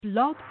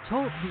Blog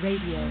Talk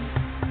Radio.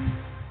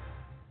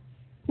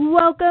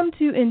 Welcome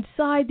to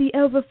Inside the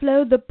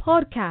Overflow, the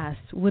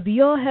podcast with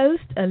your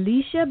host,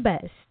 Alicia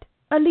Best.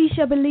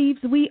 Alicia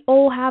believes we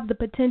all have the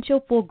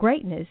potential for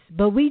greatness,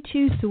 but we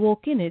choose to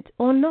walk in it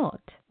or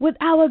not. With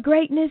our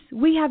greatness,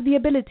 we have the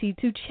ability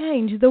to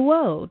change the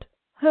world.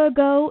 Her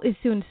goal is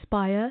to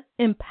inspire,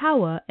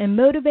 empower, and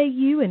motivate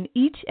you in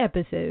each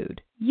episode.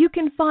 You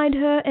can find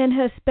her and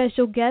her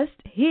special guest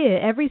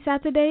here every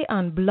Saturday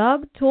on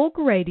Blog Talk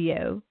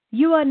Radio.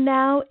 You are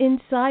now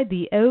inside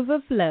the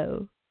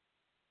Overflow.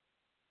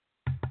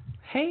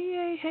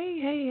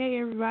 Hey,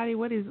 everybody.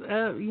 What is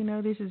up?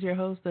 This is your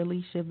host,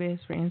 Alicia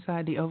Best for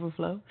Inside the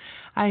Overflow.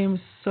 I am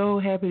so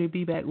happy to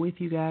be back with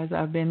you guys.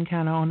 I've been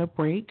kind of on a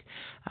break.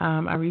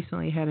 I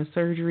recently had a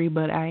surgery,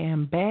 but I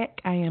am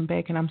back,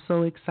 and I'm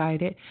so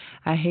excited.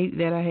 I hate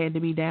that I had to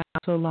be down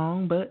so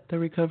long, but the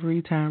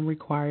recovery time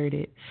required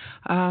it.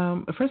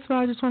 First of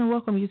all, I just want to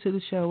welcome you to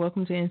the show.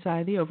 Welcome to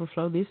Inside the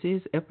Overflow. This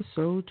is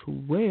episode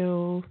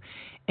 12.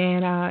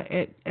 And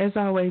as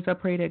always, I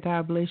pray that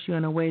God bless you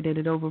in a way that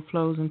it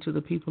overflows into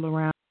the people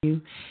around you.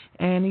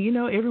 And,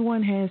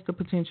 everyone has the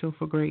potential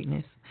for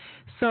greatness.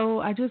 So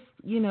I just,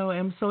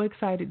 am so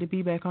excited to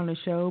be back on the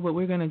show, but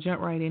we're going to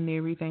jump right into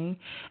everything.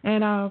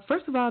 And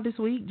first of all, this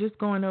week, just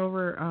going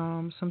over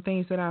some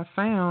things that I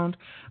found.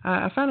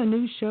 I found a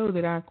new show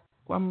that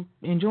I'm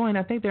enjoying.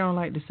 I think they're on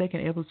like the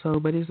second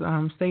episode, but it's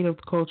State of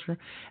Culture,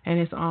 and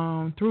it's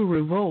through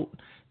Revolt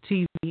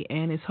TV,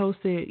 and it's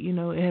hosted,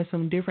 it has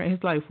some different,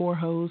 it's like 4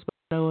 hosts,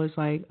 but it's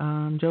like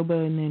Joe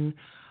Budden and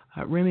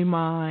Remy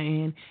Ma,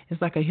 and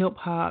it's like a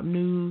hip-hop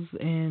news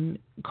and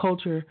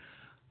culture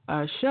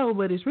show,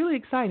 but it's really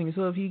exciting.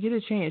 So if you get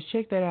a chance,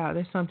 check that out.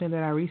 That's something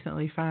that I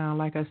recently found,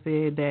 like I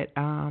said, that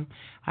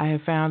I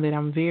have found that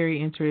I'm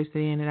very interested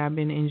in, and I've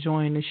been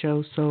enjoying the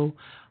show so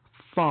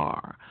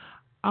far.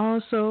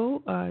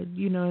 Also, as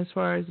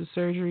far as the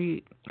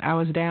surgery, I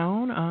was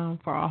down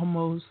for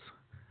almost,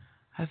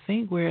 I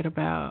think we're at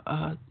about,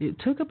 the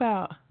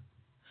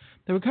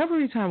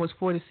recovery time was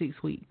 4 to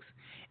 6 weeks.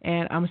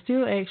 And I'm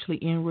still actually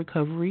in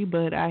recovery,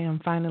 but I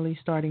am finally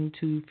starting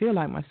to feel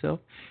like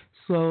myself.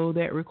 So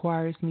that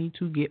requires me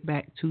to get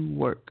back to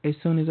work. As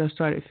soon as I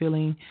started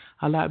feeling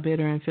a lot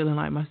better and feeling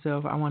like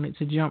myself, I wanted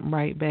to jump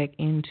right back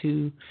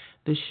into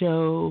the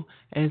show,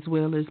 as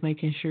well as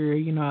making sure,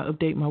 I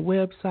update my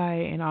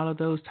website and all of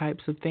those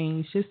types of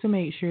things, just to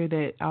make sure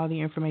that all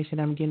the information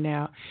I'm getting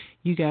out,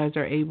 you guys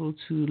are able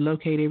to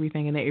locate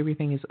everything and that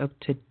everything is up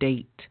to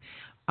date.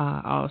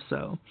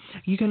 Also,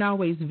 you can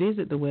always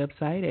visit the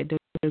website at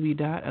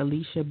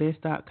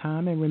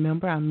www.aliciabest.com, and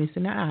remember, I'm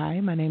missing an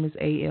I. My name is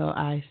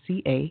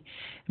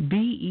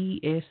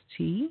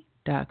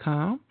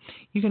ALICABEST.com.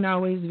 You can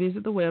always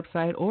visit the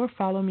website or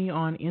follow me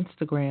on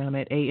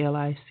Instagram at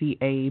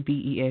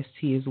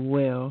ALICABEST as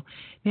well.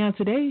 Now,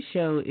 today's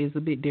show is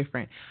a bit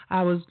different.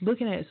 I was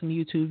looking at some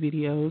YouTube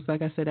videos.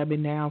 Like I said, I've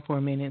been down for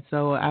a minute,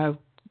 so I've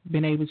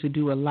been able to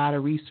do a lot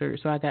of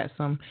research. So I got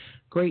some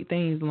great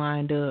things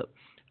lined up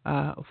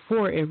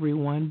for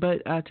everyone,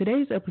 but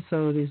today's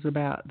episode is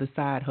about the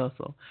side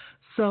hustle.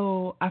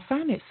 So I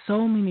find that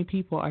so many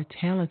people are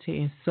talented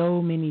in so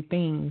many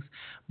things,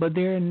 but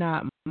they're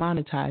not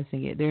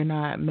monetizing it. They're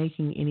not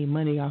making any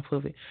money off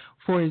of it.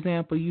 For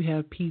example, you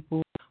have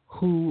people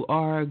who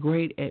are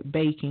great at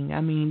baking. I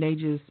mean, they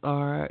just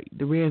are,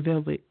 the red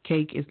velvet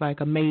cake is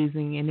like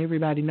amazing and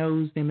everybody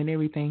knows them and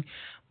everything,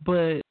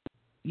 but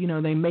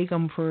they make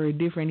them for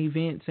different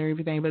events or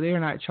everything, but they're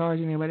not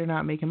charging them, but they're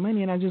not making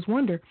money. And I just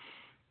wonder,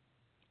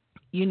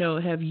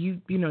 have you,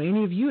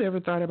 any of you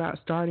ever thought about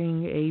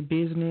starting a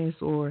business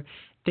or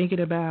thinking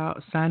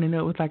about signing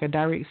up with like a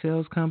direct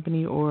sales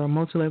company or a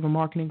multi-level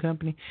marketing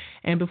company?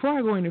 And before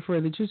I go any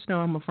further, just know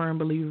I'm a firm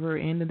believer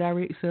in the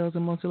direct sales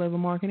and multi-level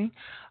marketing.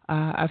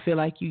 I feel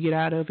like you get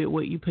out of it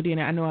what you put in.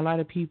 I know a lot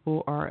of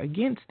people are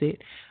against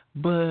it,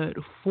 but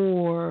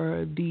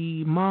for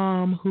the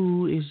mom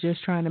who is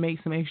just trying to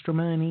make some extra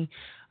money,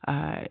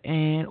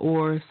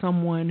 or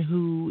someone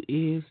who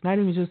is not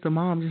even just a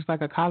mom, just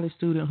like a college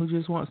student who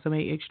just wants to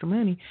make extra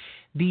money,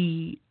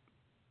 the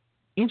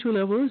entry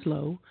level is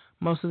low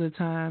most of the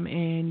time,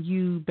 and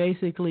you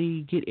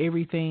basically get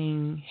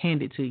everything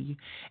handed to you.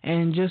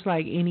 And just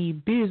like any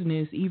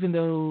business, even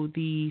though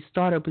the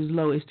startup is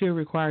low, it still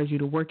requires you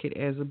to work it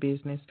as a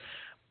business.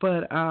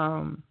 But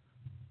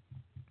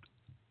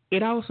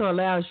it also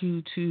allows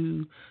you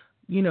to,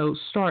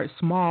 start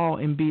small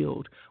and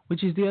build,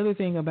 which is the other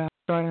thing about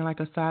starting like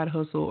a side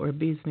hustle or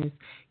business.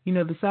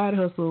 The side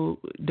hustle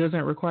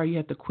doesn't require you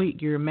have to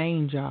quit your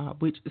main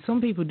job, which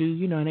some people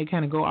do, and they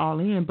kind of go all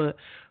in. But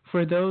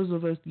for those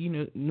of us,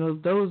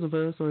 those of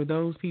us or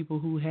those people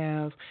who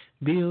have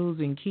bills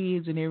and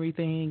kids and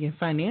everything, and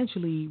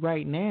financially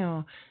right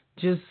now,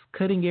 just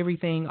cutting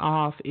everything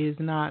off is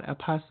not a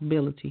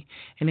possibility.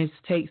 And it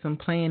takes some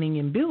planning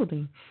and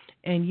building.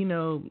 And,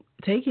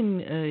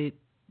 taking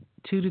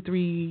 2 to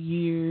 3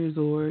 years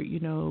or,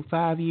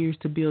 5 years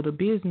to build a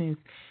business,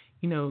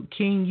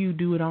 can you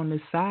do it on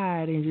the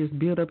side and just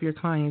build up your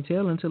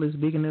clientele until it's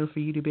big enough for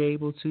you to be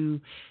able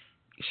to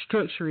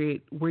structure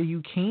it where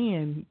you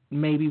can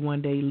maybe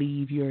one day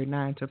leave your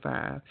 9 to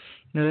 5.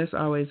 That's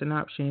always an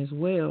option as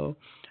well.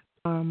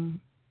 Um,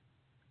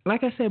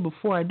 like I said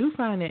before, I do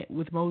find that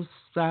with most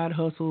side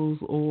hustles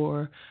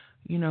or,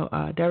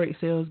 direct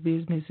sales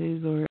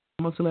businesses or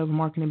multi-level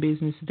marketing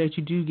businesses, that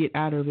you do get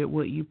out of it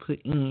what you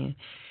put in.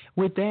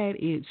 With that,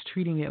 it's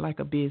treating it like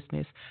a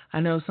business. I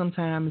know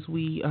sometimes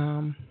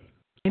and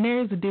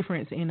there is a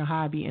difference in a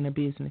hobby and a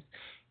business.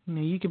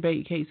 You can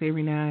bake cakes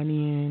every now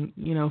and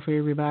then, for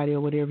everybody or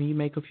whatever. You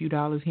make a few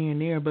dollars here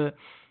and there, but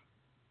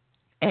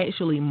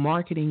actually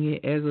marketing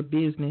it as a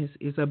business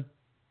is a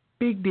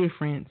big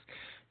difference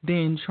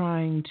than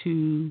trying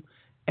to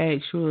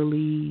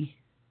actually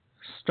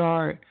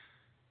start,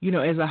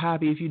 as a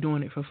hobby if you're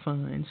doing it for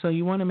fun. So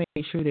you want to make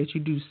sure that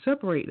you do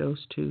separate those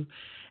two.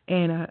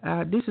 And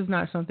this is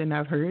not something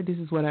I've heard. This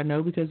is what I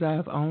know because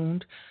I've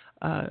owned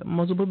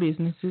multiple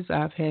businesses.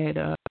 I've had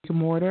brick and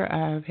mortar.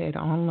 I've had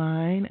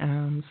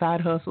online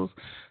side hustles.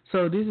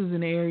 So this is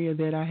an area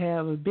that I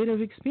have a bit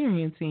of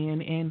experience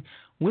in. And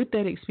with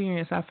that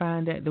experience, I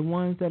find that the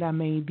ones that I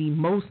made the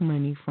most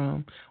money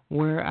from,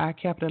 where I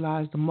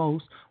capitalized the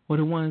most, were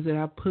the ones that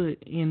I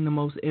put in the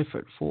most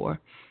effort for.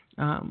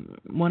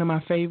 One of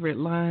my favorite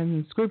lines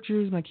in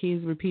scriptures, my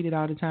kids repeat it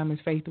all the time, is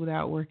faith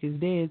without work is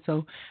dead.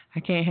 So I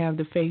can't have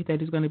the faith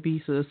that it's going to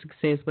be a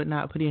success but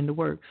not put in the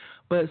work.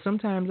 But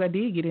sometimes I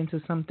did get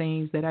into some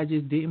things that I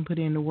just didn't put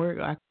in the work.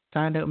 I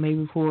signed up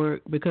maybe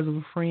because of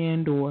a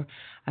friend, or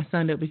I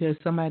signed up because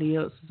somebody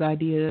else's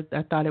idea,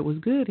 I thought it was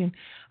good. And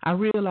I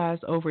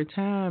realized over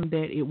time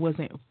that it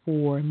wasn't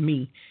for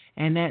me.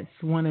 And that's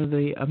one of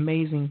the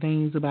amazing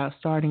things about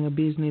starting a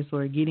business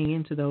or getting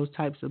into those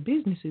types of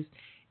businesses,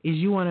 is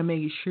you want to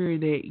make sure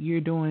that you're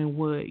doing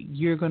what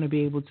you're going to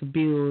be able to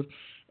build,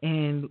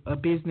 and a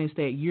business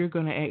that you're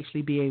going to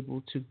actually be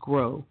able to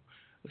grow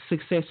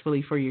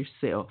successfully for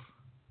yourself.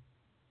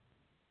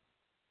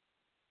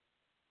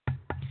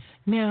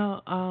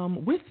 Now,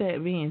 with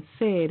that being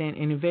said, and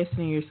investing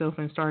in yourself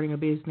and starting a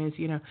business,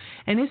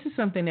 and this is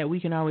something that we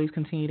can always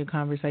continue the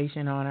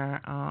conversation on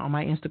our on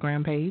my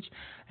Instagram page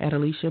at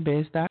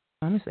AliciaBest.com.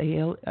 It's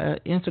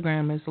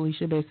Instagram is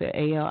Alicia Best at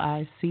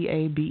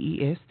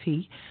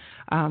ALICABEST.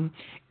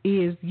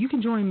 Is you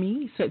can join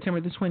me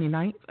September the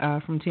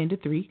 29th from 10 to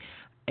 3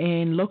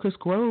 in Locust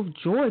Grove,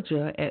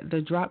 Georgia at the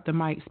Drop the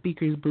Mic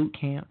Speakers Boot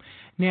Camp.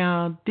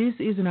 Now, this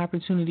is an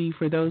opportunity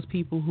for those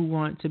people who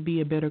want to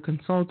be a better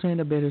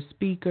consultant, a better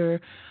speaker.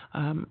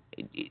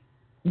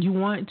 You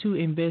want to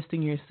invest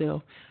in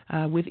yourself.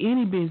 With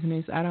any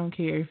business, I don't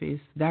care if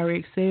it's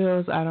direct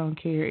sales, I don't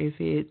care if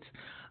it's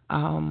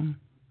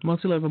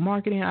multi-level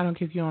marketing, I don't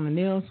care if you're on a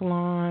nail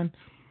salon,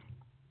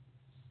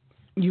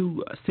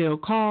 you sell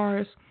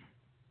cars.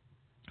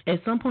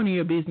 At some point in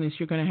your business,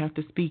 you're going to have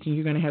to speak and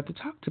you're going to have to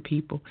talk to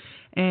people.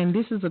 And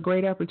this is a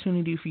great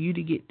opportunity for you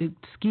to get the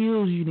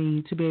skills you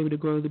need to be able to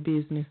grow the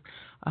business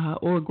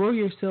or grow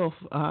yourself.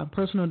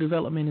 Personal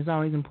development is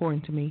always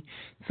important to me.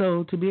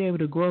 So to be able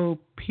to grow,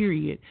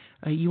 period,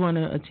 you want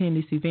to attend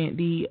this event.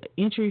 The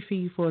entry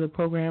fee for the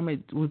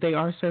program, they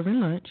are serving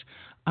lunch.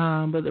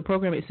 But the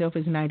program itself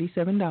is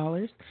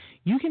 $97.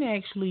 You can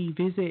actually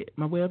visit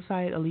my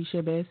website,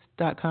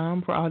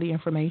 AliciaBest.com, for all the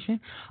information.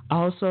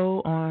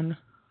 Also on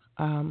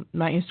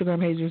my Instagram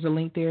page, there's a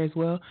link there as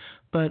well.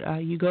 But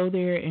you go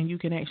there and you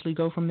can actually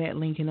go from that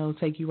link and it'll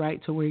take you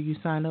right to where you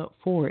sign up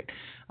for it.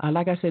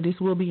 Like I said, this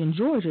will be in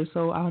Georgia,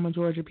 so all my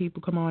Georgia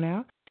people, come on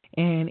out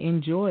and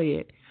enjoy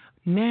it.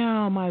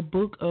 Now, my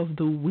book of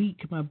the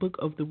week. I'm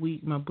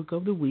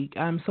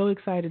so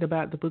excited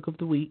about the book of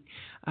the week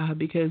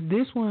because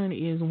this one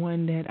is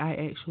one that I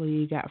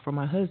actually got from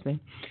my husband.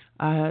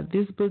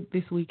 This book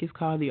this week is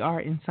called The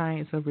Art and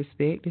Science of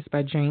Respect. It's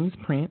by James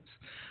Prince.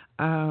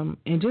 And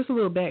just a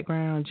little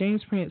background,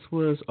 James Prince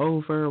was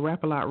over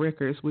Rap-A-Lot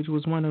Records, which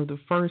was one of the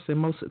first and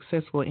most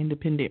successful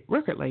independent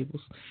record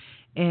labels.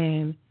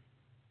 And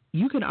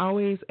you can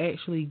always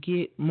actually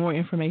get more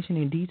information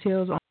and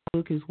details on the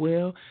book as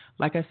well.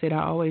 Like I said,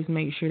 I always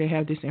make sure to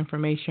have this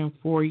information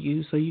for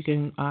you so you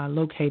can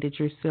locate it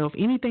yourself.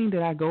 Anything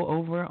that I go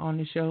over on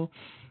the show,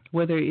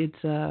 whether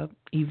it's an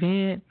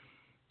event,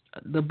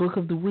 the book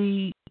of the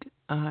week,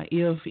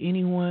 if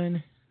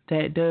anyone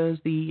that does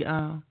the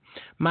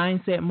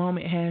Mindset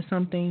Moment has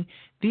something,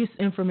 this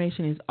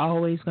information is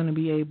always going to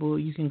be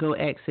you can go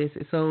access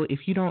it. So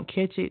if you don't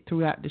catch it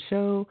throughout the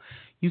show,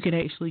 you can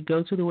actually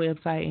go to the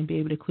website and be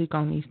able to click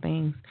on these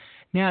things.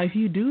 Now, if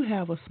you do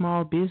have a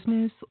small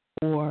business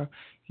or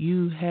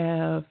you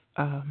have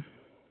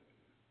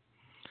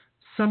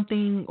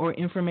something or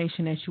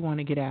information that you want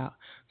to get out,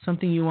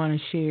 something you want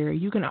to share,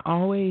 you can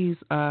always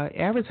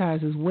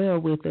advertise as well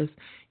with us.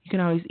 You can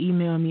always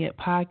email me at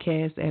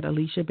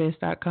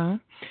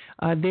podcast@aliciabest.com.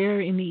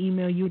 There in the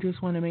email, you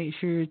just want to make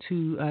sure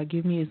to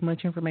give me as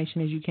much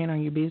information as you can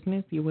on your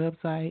business, your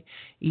website,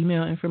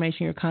 email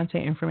information, your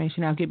contact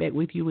information. I'll get back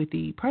with you with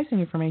the pricing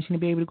information to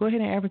be able to go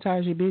ahead and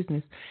advertise your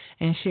business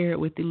and share it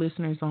with the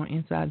listeners on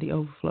Inside the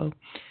Overflow.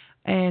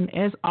 And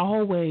as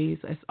always,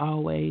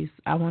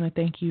 I want to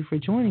thank you for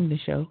joining the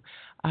show.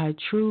 I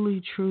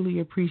truly, truly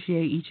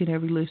appreciate each and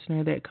every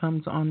listener that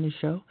comes on the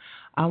show.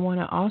 I want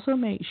to also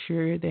make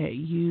sure that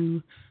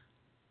you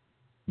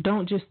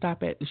don't just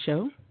stop at the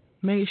show.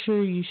 Make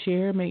sure you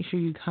share, make sure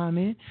you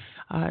comment,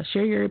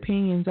 share your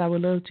opinions. I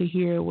would love to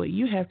hear what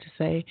you have to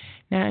say.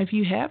 Now, if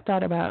you have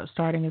thought about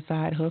starting a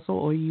side hustle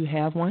or you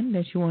have one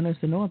that you want us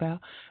to know about,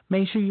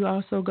 make sure you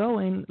also go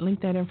and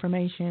link that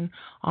information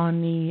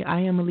on the I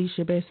Am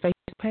Alicia Best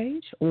Facebook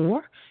page,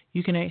 or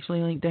you can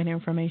actually link that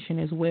information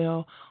as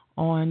well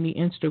on the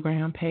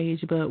Instagram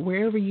page. But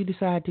wherever you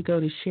decide to go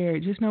to share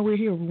it, just know we're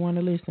here. We want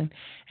to listen.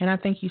 And I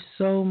thank you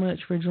so much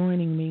for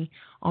joining me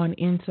on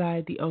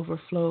Inside the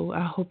Overflow.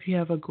 I hope you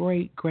have a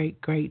great,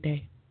 great, great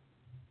day.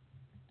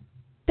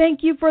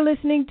 Thank you for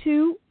listening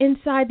to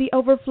Inside the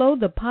Overflow,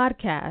 the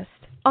podcast.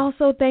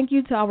 Also, thank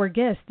you to our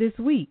guests this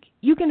week.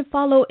 You can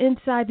follow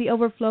Inside the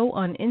Overflow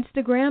on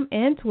Instagram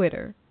and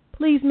Twitter.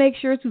 Please make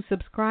sure to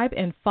subscribe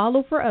and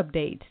follow for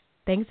updates.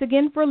 Thanks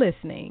again for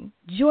listening.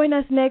 Join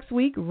us next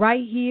week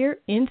right here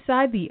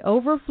inside the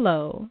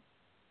Overflow.